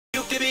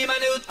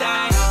new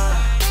thing.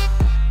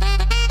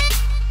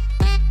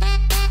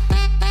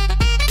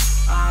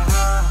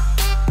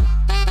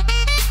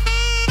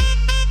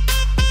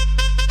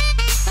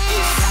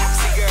 Get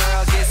sexy,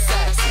 girl, get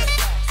sexy.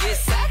 Get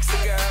sexy,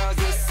 girl,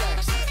 get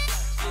sexy.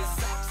 Get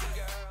sexy,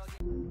 girl.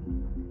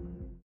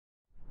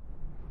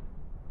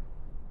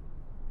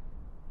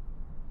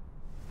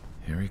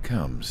 Here he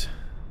comes.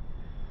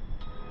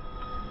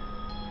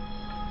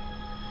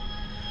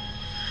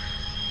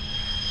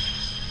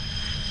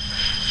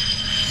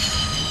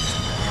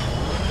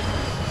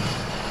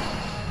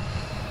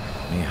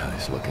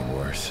 Mihai's looking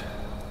worse.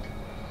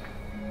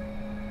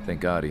 Thank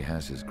God he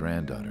has his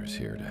granddaughters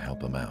here to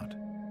help him out.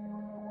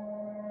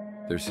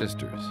 They're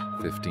sisters,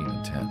 15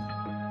 and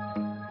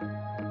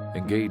 10.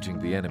 Engaging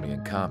the enemy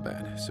in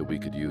combat so we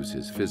could use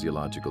his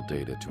physiological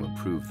data to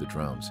improve the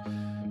drones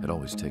had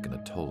always taken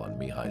a toll on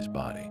Mihai's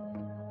body.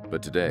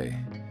 But today,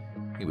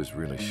 he was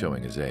really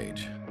showing his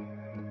age.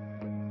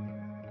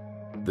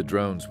 The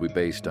drones we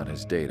based on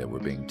his data were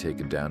being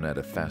taken down at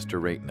a faster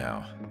rate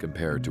now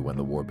compared to when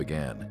the war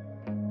began.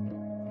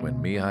 When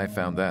Mihai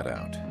found that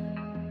out,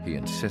 he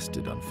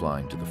insisted on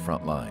flying to the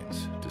front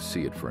lines to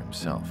see it for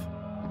himself.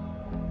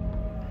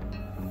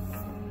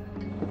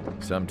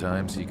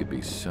 Sometimes he could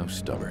be so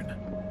stubborn.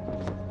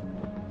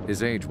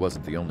 His age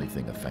wasn't the only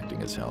thing affecting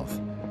his health.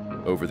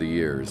 Over the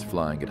years,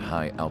 flying at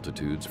high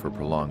altitudes for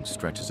prolonged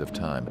stretches of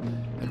time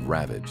had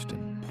ravaged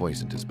and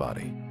poisoned his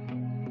body.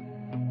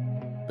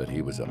 But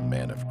he was a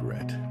man of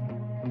grit.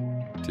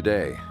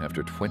 Today,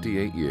 after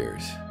 28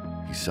 years,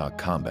 he saw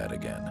combat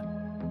again.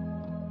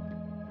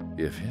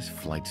 If his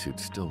flight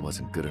suit still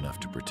wasn't good enough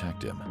to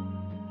protect him,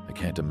 I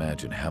can't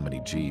imagine how many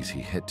Gs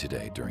he hit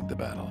today during the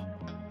battle.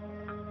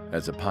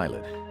 As a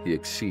pilot, he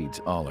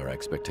exceeds all our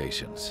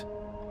expectations.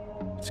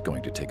 It's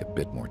going to take a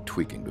bit more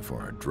tweaking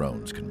before our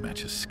drones can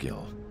match his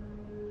skill.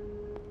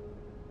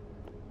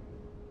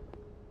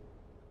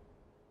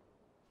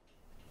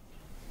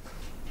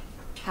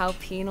 How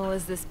penal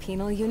is this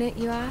penal unit,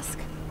 you ask?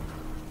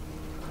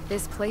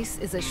 This place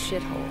is a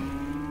shithole.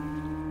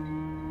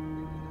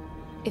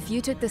 If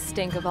you took the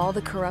stink of all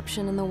the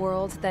corruption in the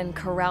world, then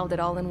corralled it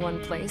all in one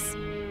place,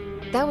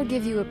 that would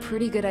give you a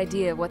pretty good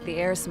idea of what the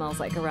air smells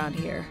like around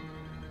here.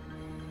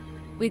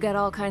 We got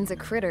all kinds of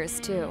critters,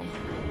 too.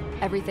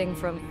 Everything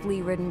from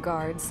flea-ridden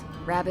guards,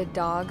 rabid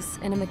dogs,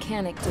 and a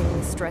mechanic doing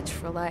the stretch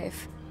for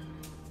life.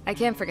 I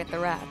can't forget the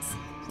rats.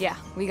 Yeah,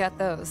 we got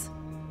those.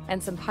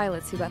 And some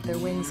pilots who got their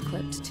wings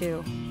clipped,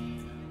 too.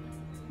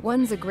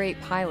 One's a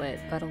great pilot,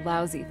 but a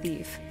lousy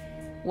thief.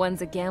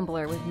 One's a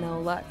gambler with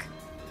no luck.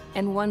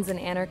 And one's an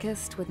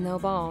anarchist with no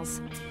balls.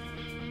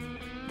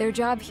 Their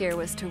job here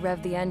was to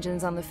rev the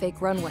engines on the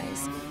fake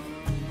runways.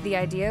 The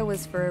idea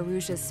was for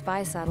Erusean's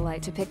spy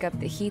satellite to pick up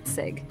the heat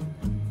sig.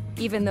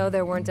 Even though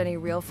there weren't any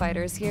real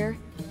fighters here,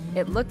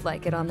 it looked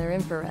like it on their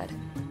infrared.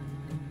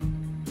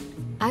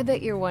 I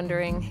bet you're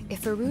wondering,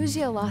 if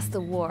Erusean lost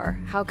the war,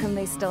 how come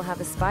they still have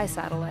a spy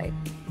satellite?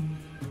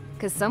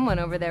 'Cause someone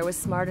over there was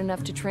smart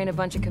enough to train a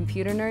bunch of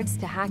computer nerds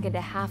to hack into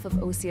half of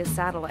Osean's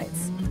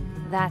satellites.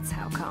 That's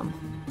how come.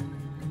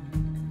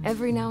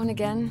 Every now and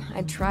again,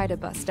 I'd try to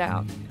bust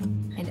out.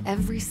 And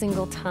every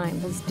single time,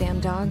 those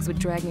damn dogs would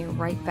drag me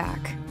right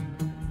back.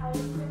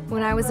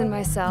 When I was in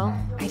my cell,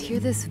 I'd hear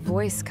this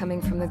voice coming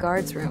from the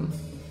guards room.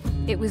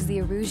 It was the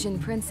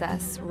Erusean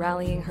princess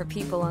rallying her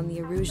people on the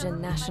Erusean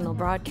national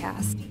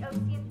broadcast.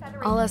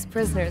 All us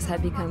prisoners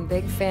had become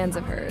big fans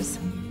of hers.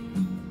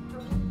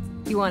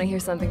 You want to hear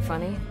something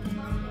funny?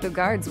 The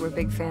guards were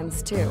big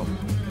fans too.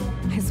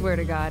 I swear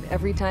to God,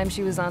 every time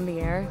she was on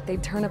the air,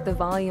 they'd turn up the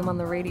volume on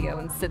the radio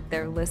and sit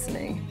there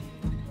listening.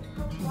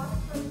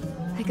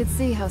 I could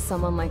see how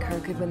someone like her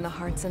could win the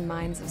hearts and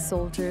minds of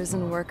soldiers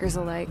and workers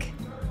alike.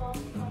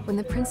 When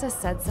the princess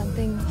said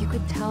something, you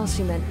could tell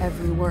she meant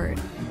every word.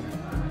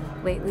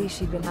 Lately,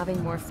 she'd been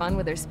having more fun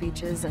with her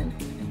speeches, and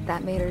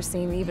that made her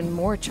seem even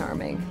more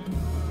charming.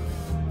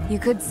 You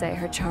could say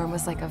her charm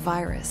was like a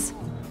virus.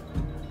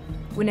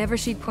 Whenever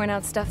she'd point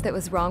out stuff that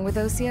was wrong with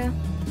Osean,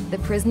 the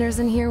prisoners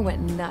in here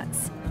went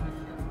nuts.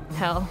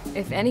 Hell,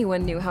 if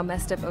anyone knew how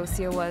messed up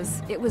Osean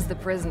was, it was the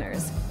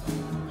prisoners.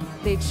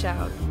 They'd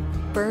shout,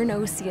 "Burn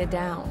Osean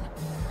down."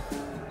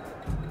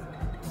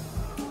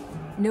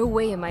 No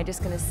way am I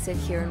just gonna sit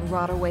here and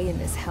rot away in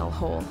this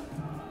hellhole.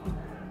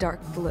 Dark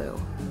blue.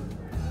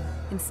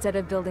 Instead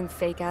of building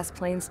fake-ass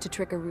planes to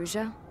trick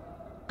Erusean,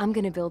 I'm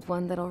gonna build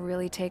one that'll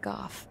really take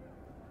off.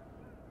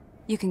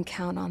 You can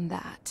count on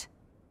that.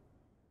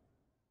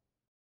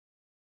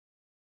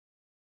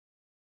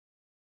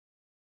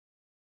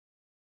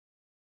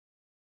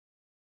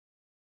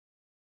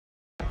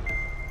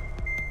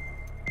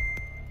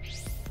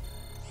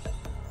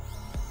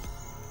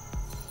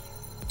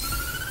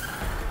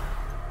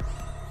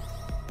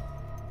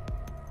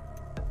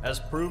 As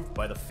proved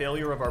by the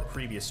failure of our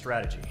previous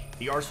strategy,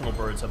 the Arsenal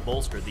birds have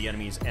bolstered the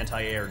enemy's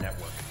anti-air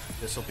network.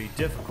 This will be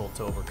difficult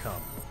to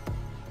overcome.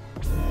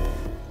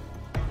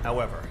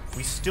 However,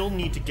 we still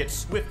need to get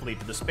swiftly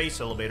to the space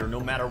elevator no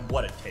matter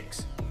what it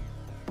takes.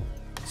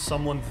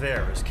 Someone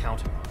there is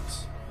counting on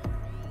us.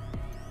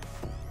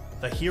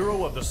 the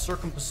hero of the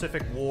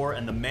Circum-Pacific War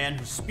and the man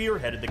who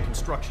spearheaded the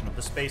construction of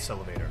the space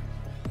elevator,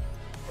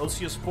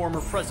 Osean's former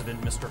president,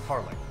 Mr.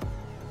 Harling.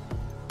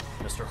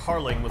 Mr.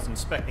 Harling was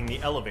inspecting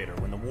the elevator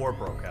when the war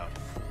broke out.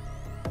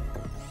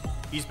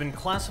 He's been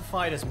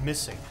classified as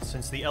missing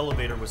since the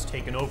elevator was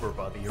taken over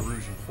by the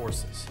Erusean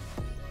forces.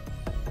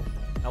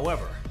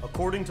 However,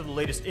 according to the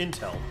latest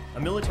intel, a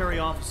military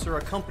officer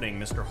accompanying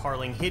Mr.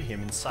 Harling hid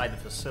him inside the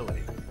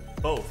facility.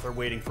 Both are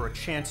waiting for a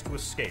chance to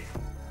escape.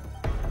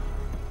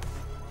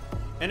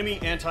 Enemy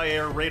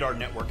anti-air radar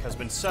network has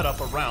been set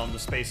up around the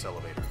space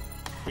elevator.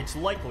 It's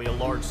likely a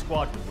large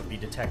squadron would be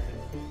detected.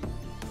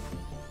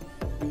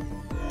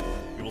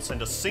 We will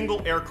send a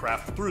single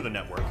aircraft through the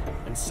network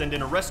and send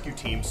in a rescue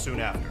team soon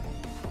after.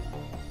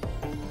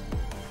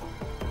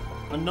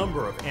 A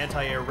number of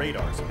anti-air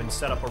radars have been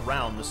set up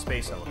around the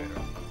space elevator.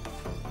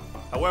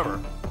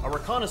 However, our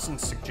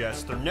reconnaissance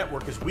suggests their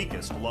network is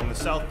weakest along the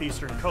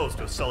southeastern coast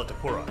of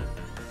Selatapura,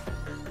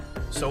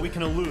 so we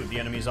can elude the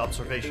enemy's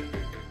observation.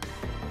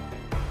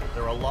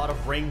 There are a lot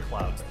of rain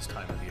clouds this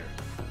time of year.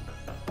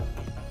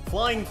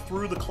 Flying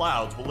through the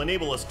clouds will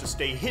enable us to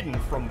stay hidden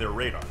from their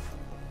radar.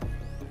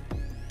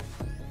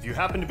 If you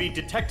happen to be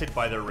detected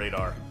by their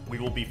radar, we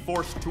will be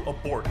forced to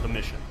abort the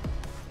mission.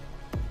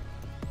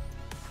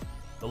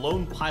 The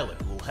lone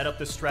pilot who will head up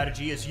this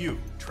strategy is you,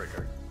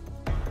 Trigger.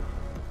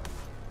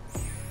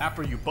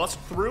 After you bust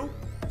through,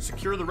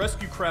 secure the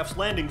rescue craft's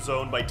landing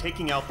zone by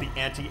taking out the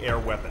anti-air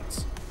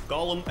weapons.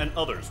 Gollum and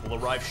others will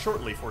arrive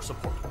shortly for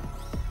support.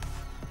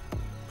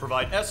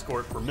 Provide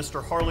escort for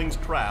Mr. Harling's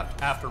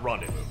craft after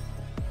rendezvous.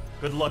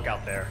 Good luck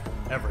out there,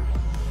 everyone.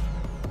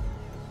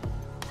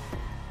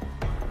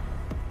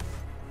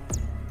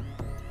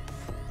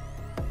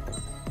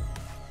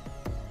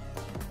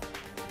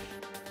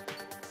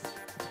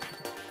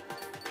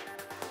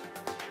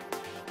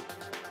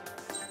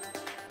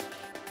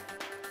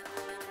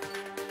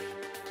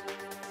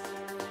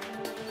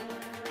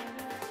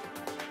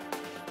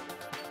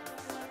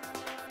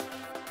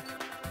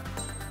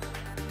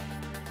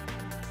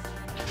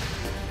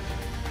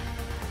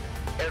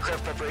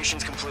 Aircraft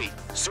preparations complete.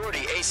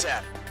 Sortie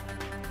ASAP.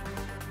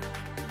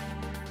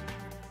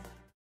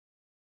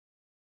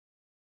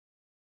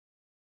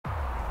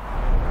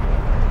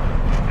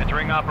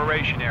 Entering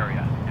operation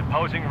area.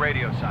 Imposing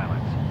radio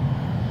silence.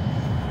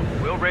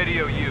 We'll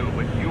radio you,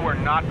 but you are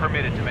not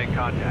permitted to make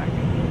contact.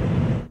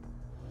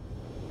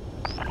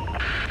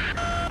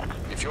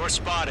 If you're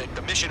spotted,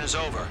 the mission is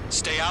over.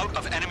 Stay out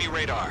of enemy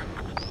radar.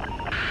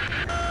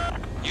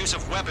 Use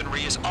of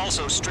weaponry is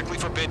also strictly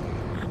forbidden.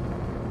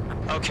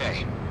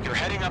 Okay, you're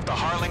heading up the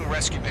Harling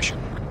rescue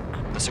mission.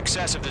 The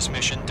success of this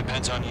mission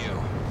depends on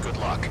you. Good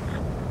luck.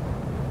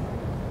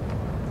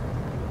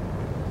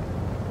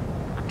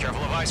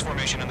 Careful of ice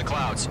formation in the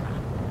clouds.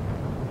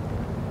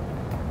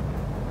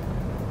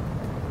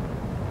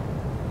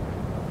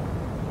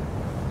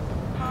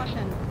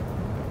 Caution.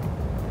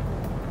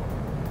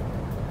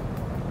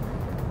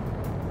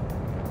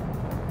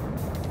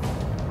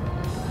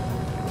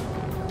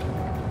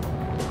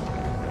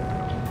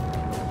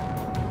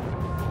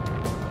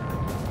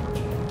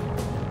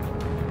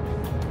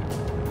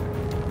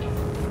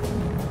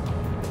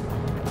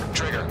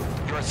 Trigger,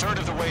 you're a third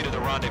of the way to the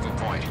rendezvous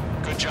point.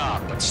 Good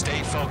job, but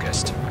stay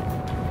focused.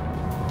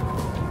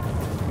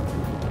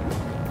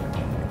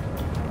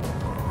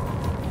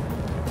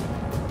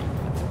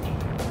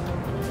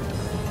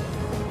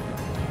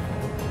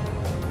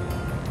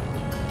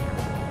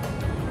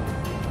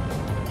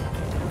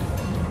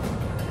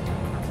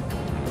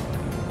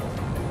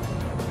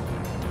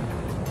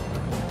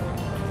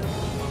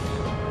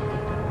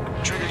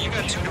 Trigger, you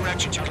got two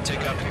directions you can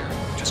take up here.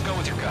 Just go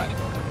with your gut.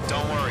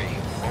 Don't worry,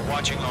 we're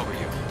watching over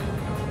you.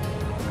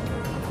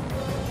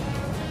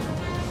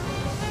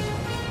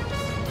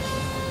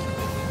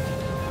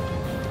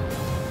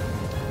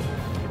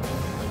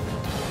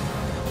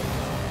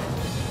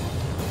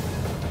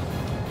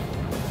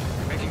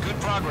 You're making good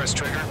progress,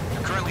 Trigger.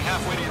 You're currently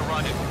halfway to your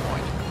rendezvous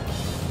point.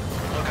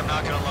 Look, I'm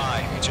not gonna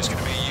lie. It's just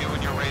gonna be you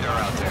and your radar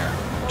out there.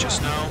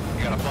 Just know,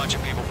 you got a bunch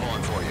of people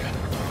pulling for you.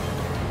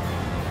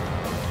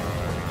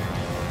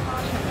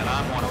 And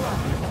I'm one of them.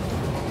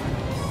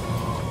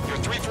 You're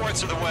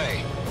 3/4 of the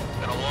way.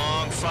 Been a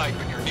long fight,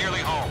 but you're nearly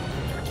home.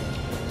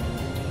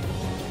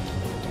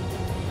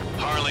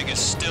 Harling is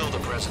still the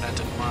president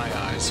in my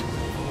eyes.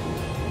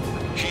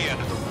 He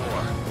ended the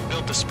war,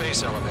 built the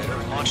space elevator,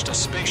 and launched a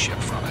spaceship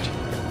from it.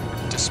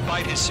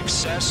 Despite his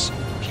success,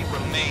 he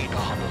remained a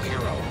humble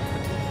hero.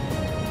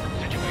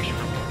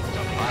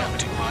 I'll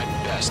do my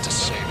best to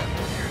save him.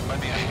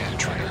 Lend me a hand,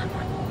 Trigger.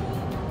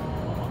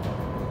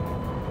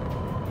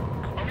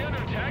 Are we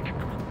under attack?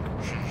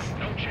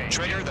 No change.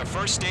 Trigger, the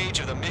first stage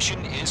of the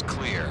mission is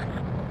clear.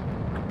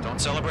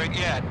 Don't celebrate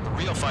yet. The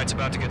real fight's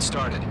about to get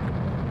started.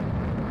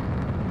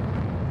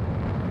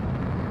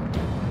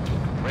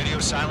 Radio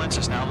silence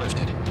is now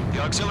lifted.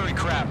 The auxiliary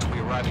craft will be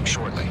arriving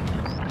shortly.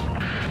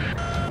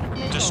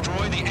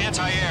 Destroy the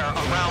anti-air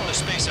around the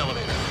space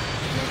elevator.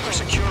 We're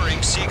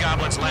securing Sea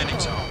Goblin's landing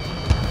zone.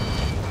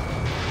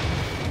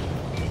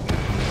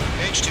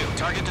 Page 2,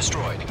 target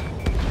destroyed.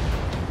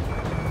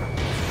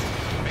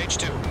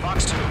 H2,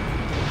 box 2.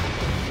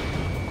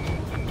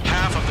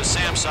 Half of the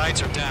SAM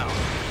sites are down.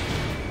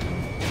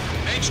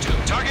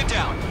 H2, target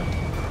down.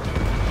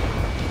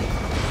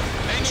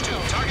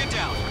 H2, target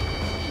down.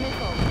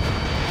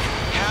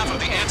 Half of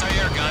the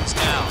anti-air guns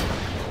down.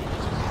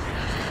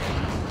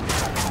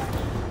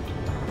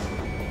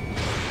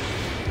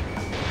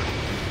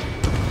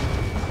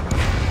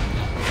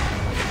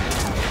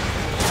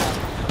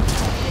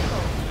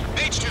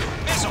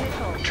 H2, missile.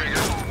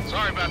 Trigger,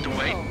 sorry about the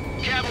wait.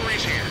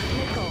 Cavalry's here.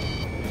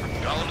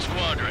 Gollum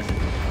Squadron.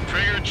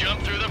 Trigger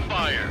jumped through the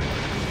fire.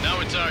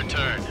 Now it's our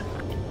turn.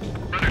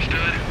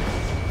 Understood.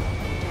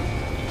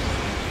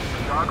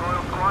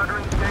 Gargoyle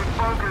Squadron, stay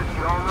focused.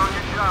 You all know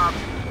your job.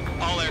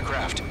 All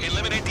aircraft,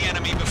 eliminate the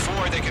enemy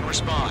before they can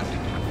respond.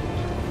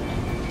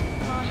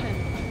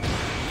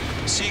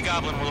 Sea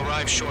Goblin will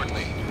arrive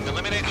shortly.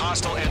 Eliminate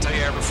hostile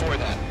anti-air before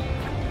that.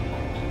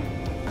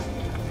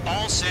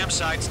 All SAM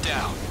sites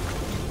down.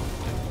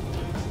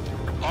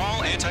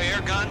 All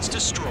anti-air guns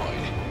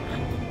destroyed.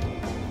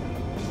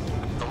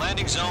 The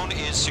landing zone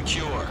is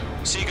secure.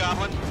 Sea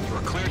Goblin, you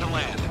are clear to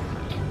land.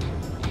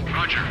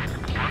 Roger.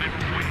 On in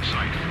wing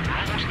sight. We're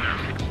almost there.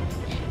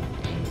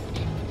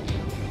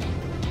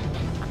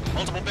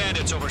 Multiple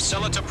bandits over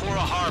Selatapura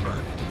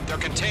Harbor. They're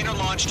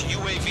container-launched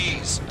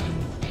UAVs.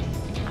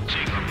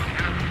 Seeing them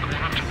here,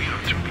 going up to meet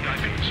our 2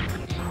 VIPs.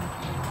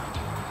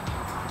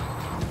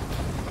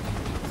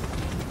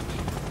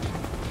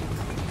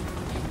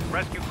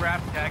 Rescue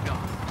craft tagged on.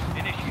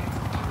 Initiate.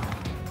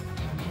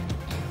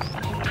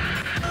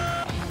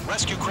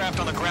 Rescue craft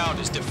on the ground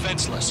is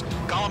defenseless.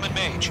 Gollum and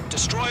Mage,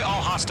 destroy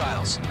all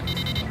hostiles.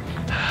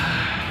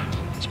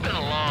 It's been a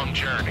long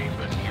journey,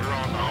 but you're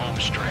on the home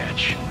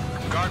stretch.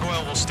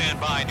 Gargoyle will stand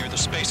by near the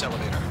space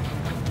elevator.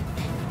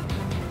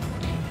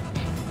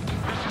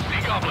 This is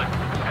the Goblin.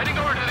 Heading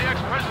over to the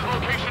ex-president's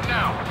location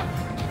now.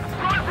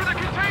 Run for the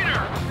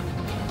container!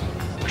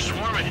 We're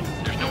swarming.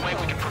 There's no way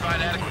we can provide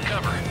adequate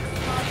cover.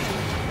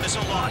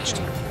 Missile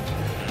launched.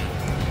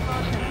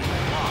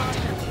 Locked.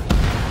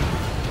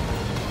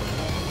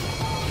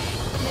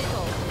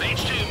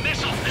 Mage 2,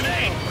 missile,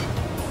 evade!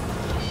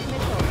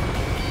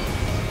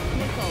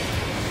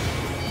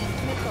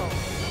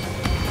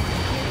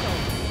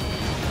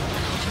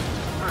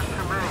 There's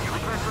too many. We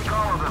can't take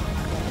all of them.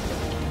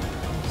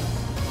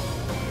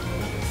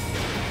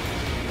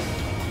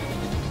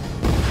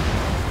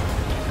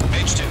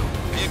 Mage 2,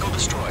 vehicle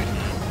destroyed.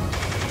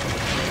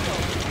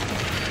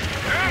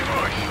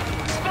 Ambush!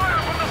 Fire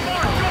from the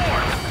far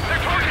shore!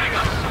 They're targeting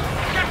us!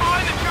 Get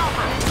behind the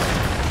chopper!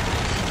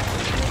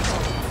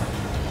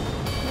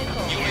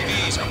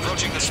 UAVs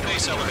approaching the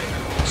space elevator.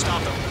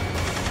 Stop them.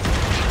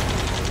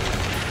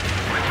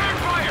 Return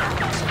fire!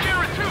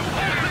 Sierra 2,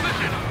 hold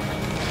position!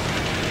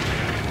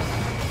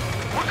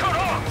 We're cut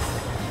off!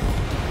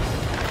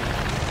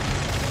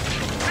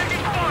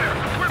 Taking fire!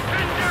 We're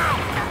pinned down!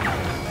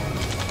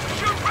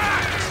 Shoot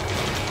back!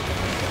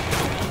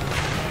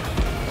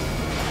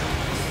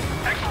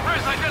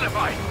 Express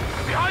identified!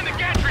 Behind the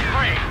gantry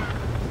crane!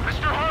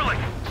 Mr.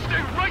 Harling,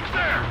 stay right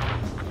there!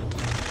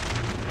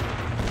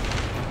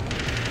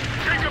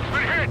 Jacob's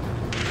been hit!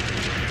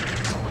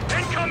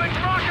 Incoming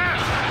rocket!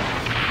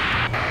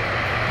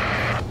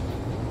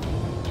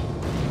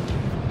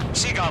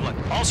 Sea Goblin,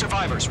 all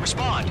survivors,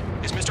 respond.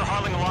 Is Mr.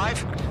 Harling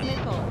alive?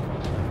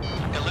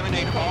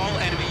 Eliminate all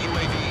enemy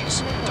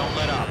UAVs. Don't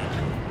let up.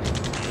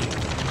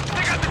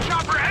 They got the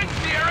chopper and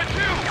Sierra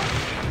too!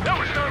 That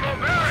was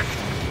thermobaric!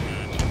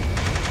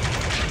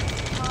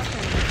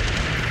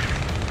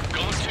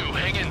 Going 2,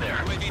 hang in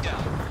there. UAV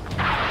down.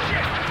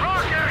 Shit!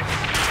 Rocket!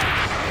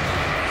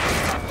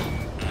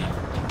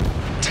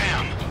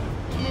 Damn.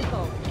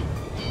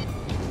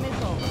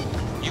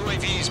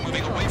 UAVs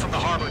moving away from the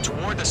harbor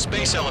toward the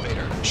space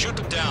elevator. Shoot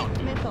them down.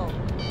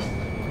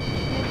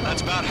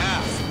 That's about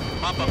half.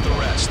 Mop up the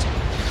rest.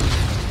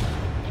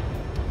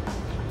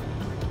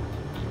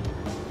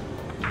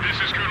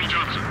 This is Colonel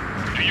Johnson.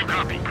 Do you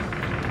copy?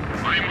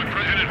 I am with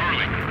President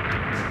Harling.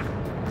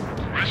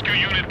 Rescue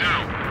unit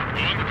down,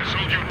 along with the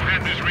soldier who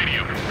had this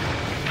radio.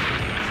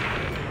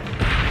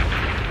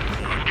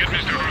 I'll get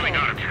Mr. Harling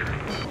out of here.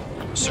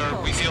 Sir,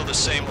 we feel the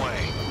same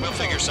way. We'll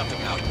figure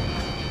something out.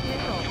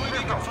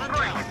 UAV confirmed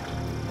down.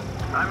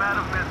 I'm out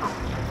of missiles.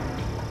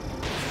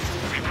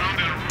 We found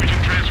an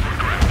Erusean transport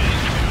craft.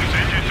 Its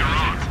engines are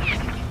on.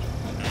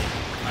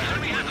 I heard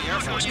we had the Air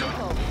Force going.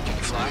 Can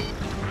you fly?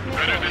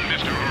 Better than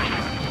Mr. Harling.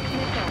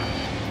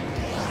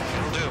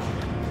 Will do.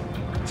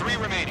 3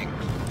 remaining.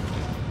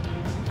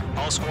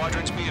 All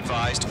squadrons be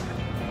advised.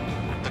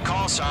 The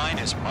call sign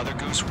is Mother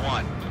Goose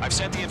 1. I've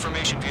sent the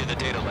information via the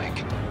data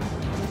link.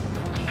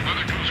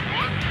 Mother Goose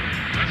 1?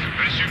 That's the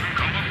best you can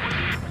come up with?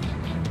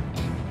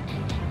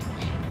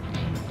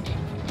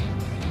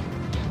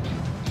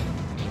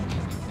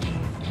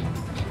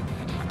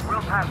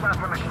 We'll pass out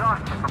from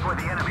exhaustion before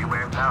the enemy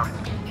wears out.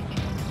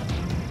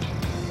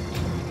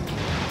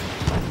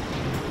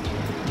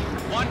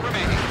 1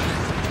 remaining.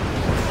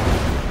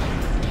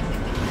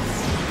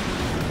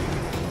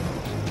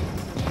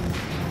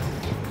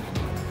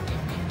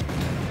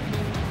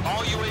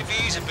 All UAVs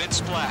UAVs have been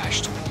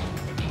splashed.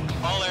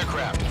 All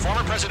aircraft,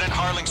 former President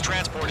Harling's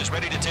transport is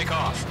ready to take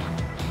off.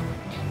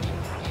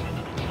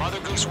 Mother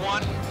Goose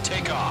 1,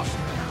 take off.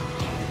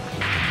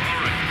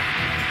 Alright.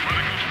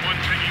 Mother Goose 1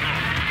 taking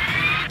off.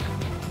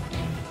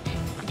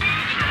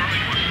 Mr.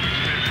 Harling wants to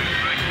extend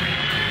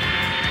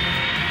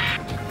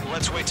his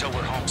Let's wait till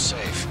we're home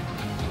safe.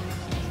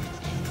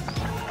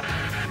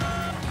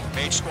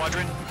 Mage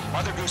Squadron,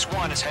 Mother Goose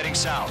 1 is heading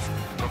south.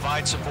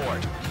 Provide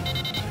support.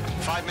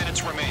 5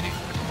 minutes remaining.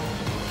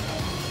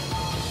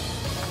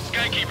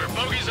 Skykeeper,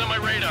 bogeys on my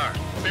radar.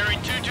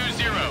 Bearing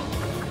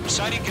 220.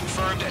 Sighting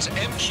confirmed as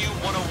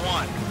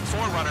MQ-101,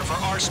 forerunner for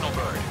Arsenal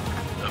Bird.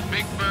 The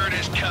big bird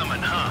is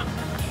coming, huh?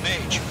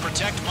 Mage,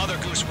 protect Mother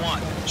Goose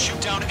 1. Shoot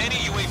down any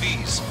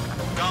UAVs.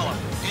 Gollum,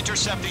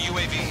 intercept the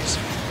UAVs.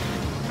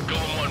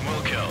 Golem 1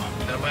 will kill.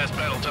 That last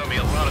battle taught me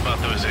a lot about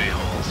those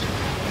a-holes.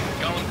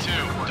 Golem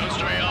 2, don't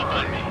stray off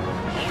on me.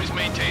 Always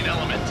maintain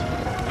element.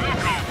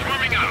 Wilco,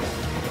 forming up!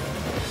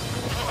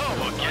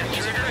 Whoa, again,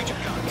 Trigger?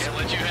 Can't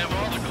let you have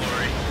all the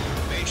glory.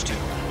 Mage 2,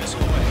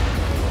 missile away.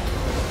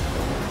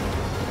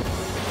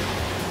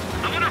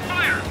 I'm under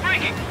fire!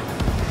 Breaking!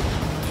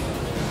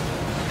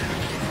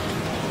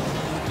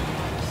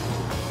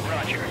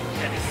 Roger.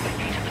 Send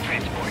UAV to the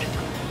transport.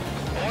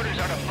 Orders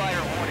are to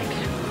fire warnings.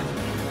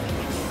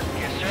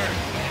 Yes, sir.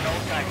 He's an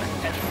old-timer.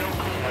 Has no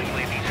clue how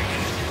UAVs are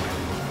used.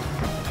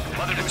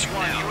 Mother Goose 1,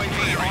 UAV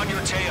on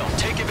your tail.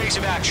 Take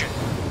evasive action.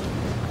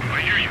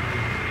 I hear you.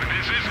 But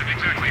this isn't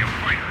exactly a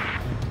fight.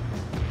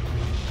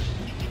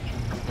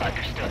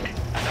 Understood.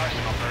 An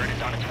Arsenal Bird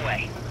is on its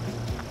way.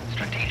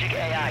 Strategic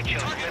AI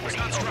chose liberty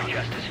over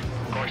justice.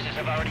 Courses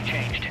have already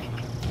changed.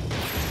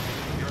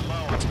 You're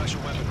low on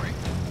special weaponry.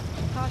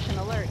 Caution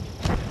alert.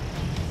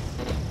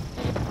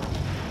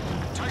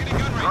 Targeting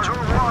gun range.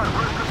 Cargo 1,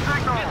 where's the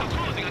signal?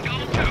 Closing on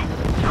Golem 2.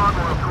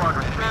 Cargo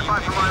Squadron, stand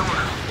by for my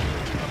order.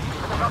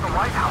 What about the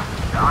White House?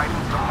 The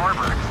items, the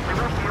harbor. They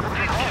won't be able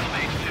to get home.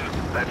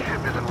 That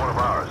ship isn't one of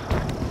ours.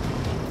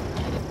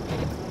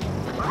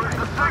 Where's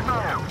the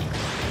signal?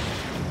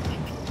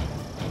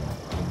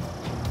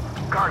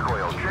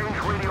 Gargoyle, change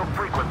radio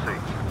frequency.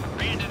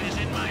 Bandit is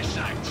in my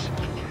sights.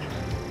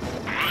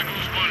 Mother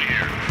Goose 1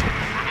 here.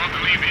 We're about to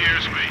leave the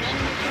airspace.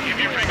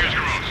 Keep your fingers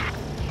crossed.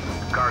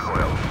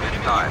 Gargoyle, it's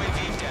time.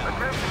 UAV down.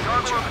 Attention,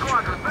 Gargoyle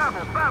Squadron,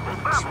 babble, babble,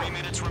 babble. 3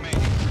 minutes remaining.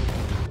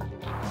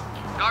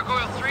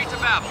 Gargoyle 3 to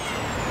Babel.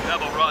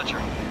 Babel, roger.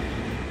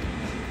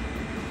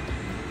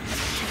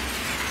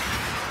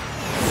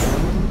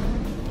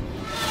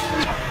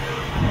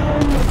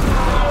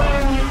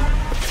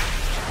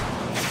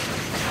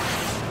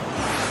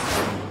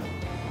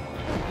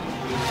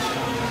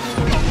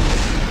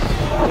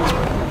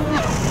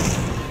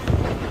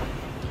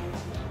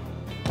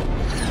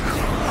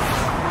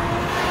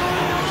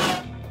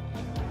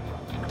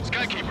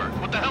 Skykeeper,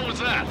 what the hell was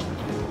that?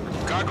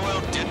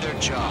 Gargoyle did their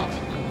job.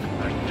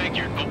 I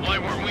figured, but why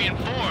weren't we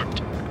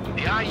informed?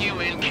 The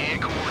IUN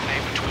can't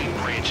coordinate between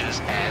branches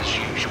as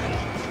usual.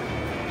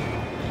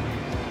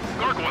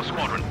 Gargoyle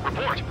Squadron,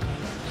 report.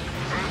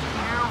 HQ,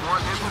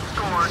 one isn't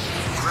stored.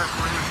 The rest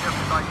were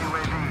intercepted by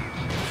UAVs.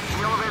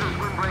 The elevator's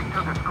windbreak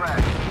took a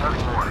scratch.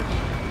 Nothing more.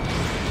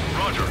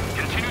 Roger.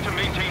 Continue to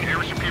maintain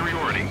air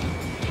superiority.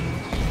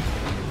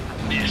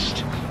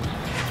 Missed.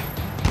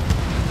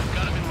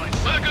 Got him in my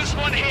sights. Mother Goose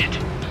 1 hit!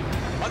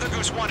 Mother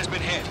Goose 1 has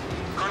been hit.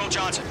 Colonel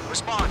Johnson,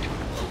 respond.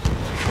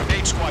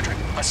 Mage Squadron,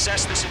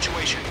 assess the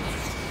situation.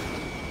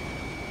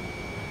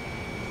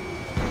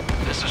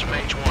 This is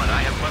Mage 1.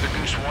 I have Mother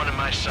Goose 1 in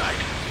my sight.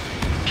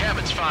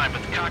 Cabin's fine,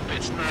 but the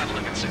cockpit's not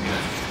looking so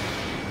good.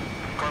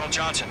 Colonel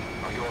Johnson,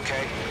 are you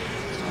okay?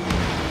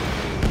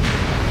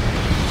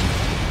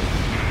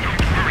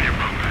 Don't worry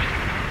about that.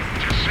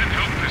 Just send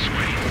help this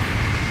way.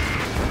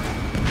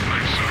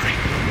 I'm sorry.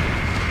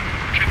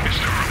 Get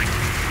Mr. Harling.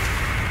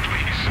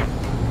 Please.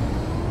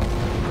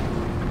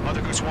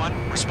 Mother Goose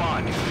 1,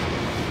 respond.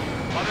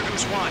 Mother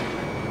Goose 1.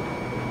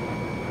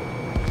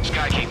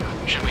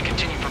 Skykeeper, should we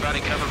continue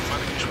providing cover for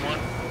Mother Goose 1?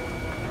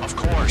 Of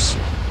course.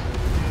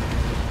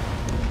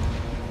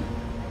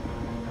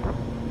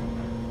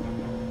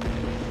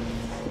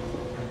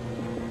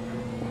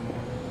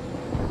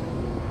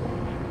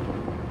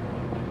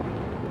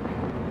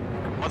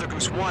 Mother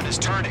Goose 1 is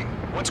turning.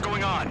 What's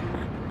going on?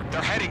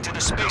 They're heading to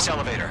the space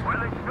elevator. Why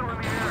are they still in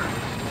the air?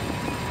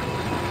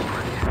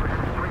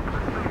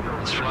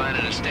 It's flying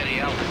at a steady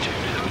altitude.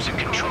 Who's in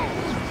control?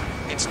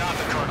 It's not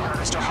the Colonel.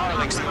 Mr.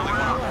 Harling's the only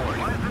one on board.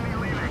 Why isn't he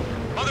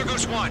leaving? Mother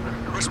Goose 1,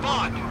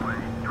 respond!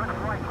 Trying to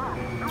fly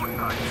through.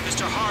 Suicide.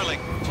 Mr. Harling,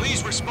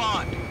 please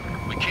respond.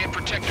 We can't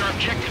protect our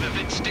objective if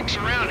it sticks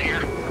around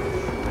here.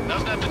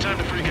 Now's not the time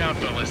to freak out,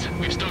 fellas.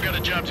 We've still got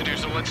a job to do,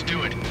 so let's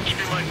do it. Keep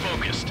your mind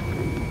focused.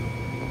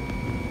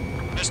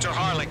 Mr.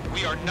 Harling,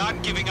 we are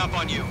not giving up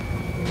on you.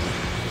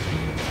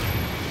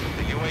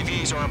 The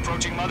UAVs are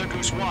approaching Mother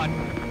Goose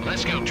 1.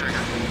 Let's go,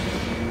 Trigger.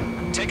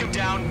 Take them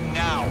down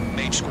now,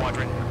 Mage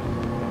Squadron.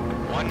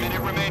 1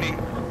 minute remaining.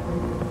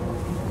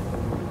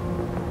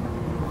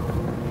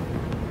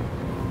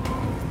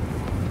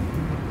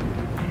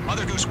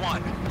 Mother Goose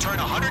 1, turn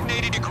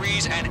 180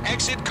 degrees and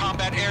exit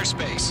combat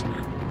airspace.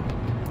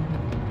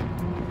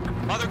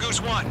 Mother Goose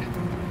 1,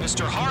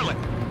 Mr. Harling,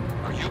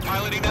 are you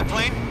piloting that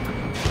plane?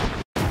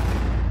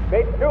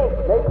 Make two.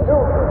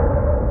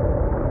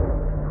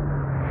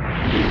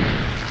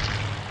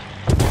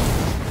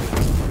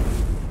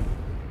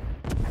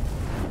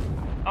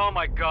 Oh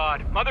my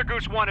god, Mother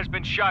Goose 1 has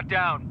been shot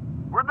down.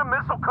 Where'd the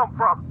missile come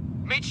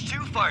from?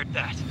 MIG-2 fired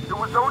that. It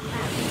was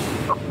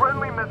Osean. A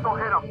friendly missile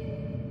hit him.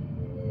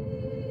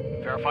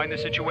 Verifying the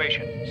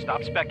situation.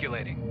 Stop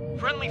speculating.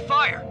 Friendly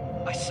fire.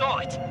 I saw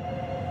it.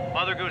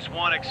 Mother Goose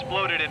 1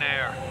 exploded in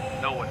air.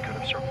 No one could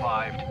have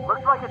survived.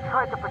 Looks like it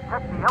tried to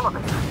protect the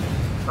elevator.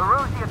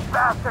 Erusean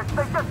bastards,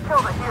 they just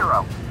killed a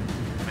hero.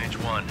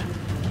 MIG-1.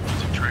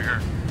 Was it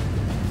Trigger?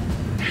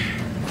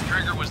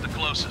 Trigger was the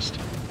closest.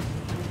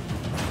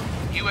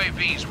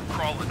 UAVs were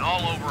crawling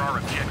all over our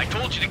objective. I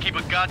told you to keep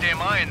a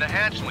goddamn eye on the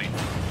hatchling.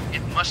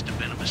 It must have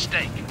been a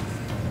mistake.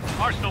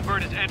 Arsenal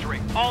bird is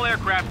entering. All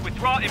aircraft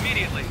withdraw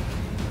immediately.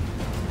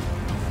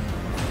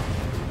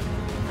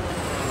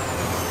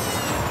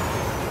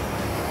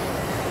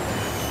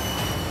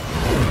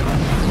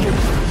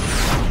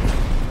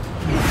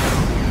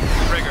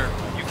 Trigger,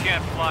 you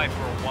can't fly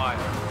for a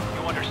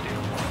while. You understand?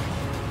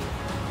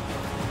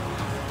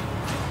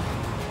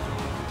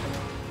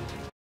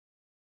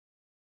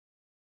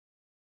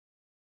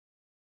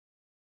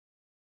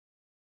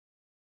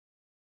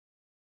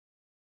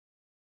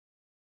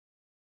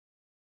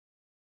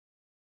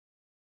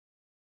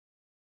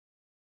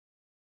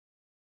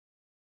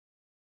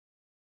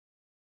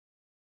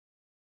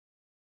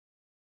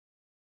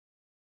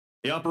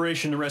 The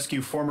operation to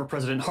rescue former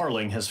President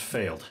Harling has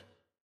failed.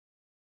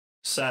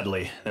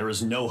 Sadly, there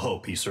is no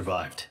hope he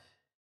survived.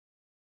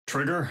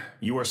 Trigger,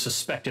 you are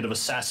suspected of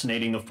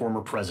assassinating a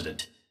former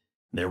president.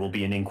 There will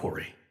be an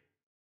inquiry.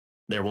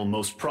 There will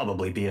most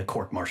probably be a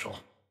court-martial.